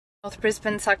North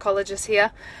Brisbane Psychologist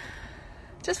here.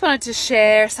 Just wanted to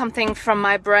share something from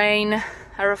my brain,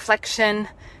 a reflection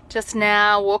just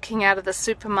now walking out of the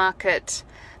supermarket.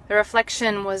 The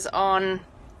reflection was on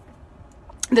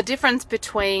the difference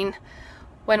between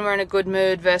when we're in a good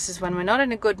mood versus when we're not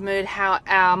in a good mood, how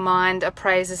our mind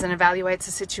appraises and evaluates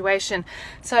a situation.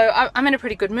 So I'm in a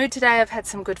pretty good mood today. I've had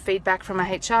some good feedback from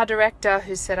my HR director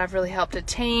who said I've really helped a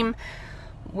team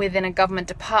within a government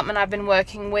department I've been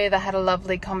working with. I had a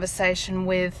lovely conversation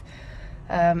with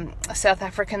a South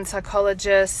African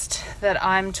psychologist that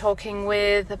I'm talking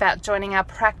with about joining our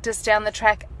practice down the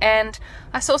track, and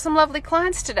I saw some lovely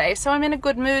clients today. So I'm in a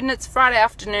good mood and it's Friday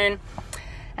afternoon,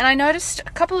 and I noticed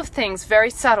a couple of things,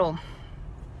 very subtle.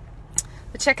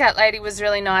 The checkout lady was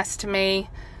really nice to me.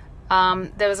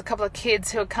 There was a couple of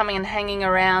kids who were coming and hanging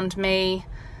around me.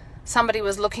 Somebody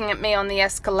was looking at me on the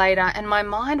escalator, and my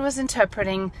mind was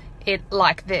interpreting it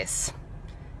like this.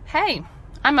 Hey,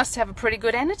 I must have a pretty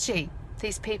good energy.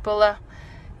 These people are,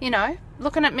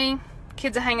 looking at me.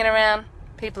 Kids are hanging around.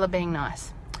 People are being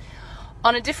nice.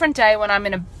 On a different day when I'm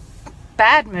in a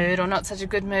bad mood or not such a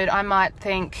good mood, I might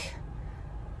think,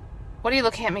 what are you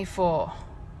looking at me for?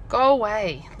 Go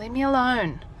away. Leave me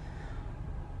alone.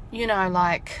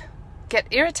 Get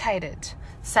irritated.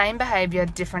 Same behavior,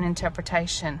 different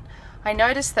interpretation. I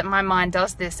notice that my mind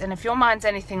does this, and if your mind's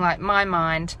anything like my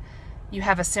mind, you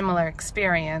have a similar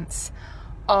experience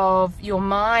of your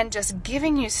mind just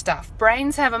giving you stuff.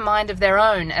 Brains have a mind of their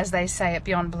own, as they say at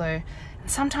Beyond Blue. And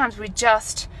sometimes we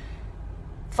just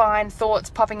find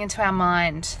thoughts popping into our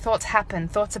mind. Thoughts happen,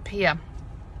 thoughts appear.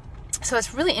 So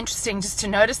it's really interesting just to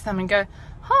notice them and go,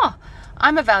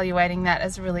 I'm evaluating that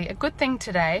as really a good thing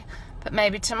today. But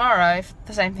maybe tomorrow, if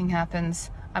the same thing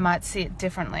happens, I might see it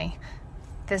differently.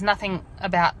 There's nothing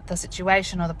about the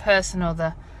situation or the person or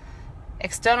the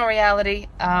external reality,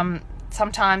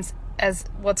 sometimes as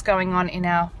what's going on in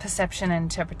our perception and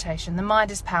interpretation. The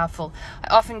mind is powerful.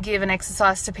 I often give an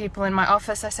exercise to people in my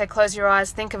office. I say, close your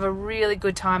eyes, think of a really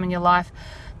good time in your life.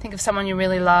 Think of someone you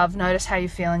really love. Notice how you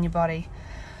feel in your body.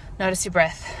 Notice your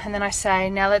breath. And then I say,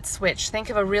 now let's switch. Think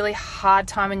of a really hard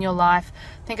time in your life.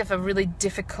 Think of a really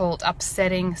difficult,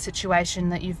 upsetting situation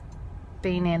that you've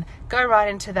been in. Go right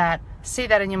into that. See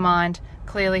that in your mind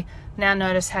clearly. Now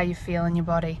notice how you feel in your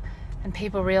body. And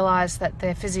people realize that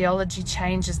their physiology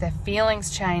changes, their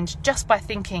feelings change just by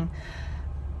thinking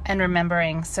and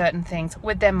remembering certain things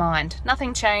with their mind.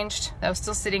 Nothing changed. They were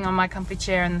still sitting on my comfy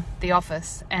chair in the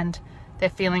office, and their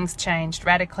feelings changed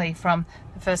radically from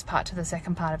the first part to the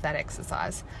second part of that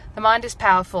exercise. The mind is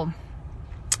powerful.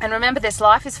 And remember this,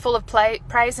 life is full of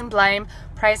praise and blame,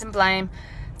 praise and blame.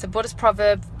 It's a Buddhist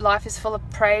proverb, life is full of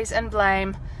praise and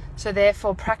blame. So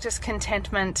therefore, practice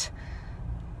contentment.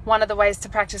 One of the ways to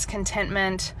practice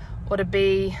contentment, or to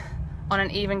be on an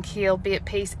even keel, be at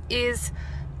peace, is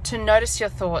to notice your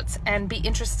thoughts and be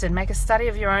interested. Make a study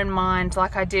of your own mind,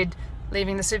 like I did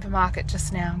leaving the supermarket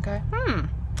just now, and go,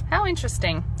 how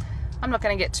interesting. I'm not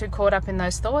going to get too caught up in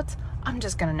those thoughts. I'm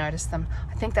just going to notice them.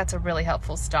 I think that's a really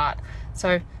helpful start.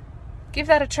 So give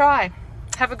that a try.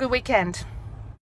 Have a good weekend.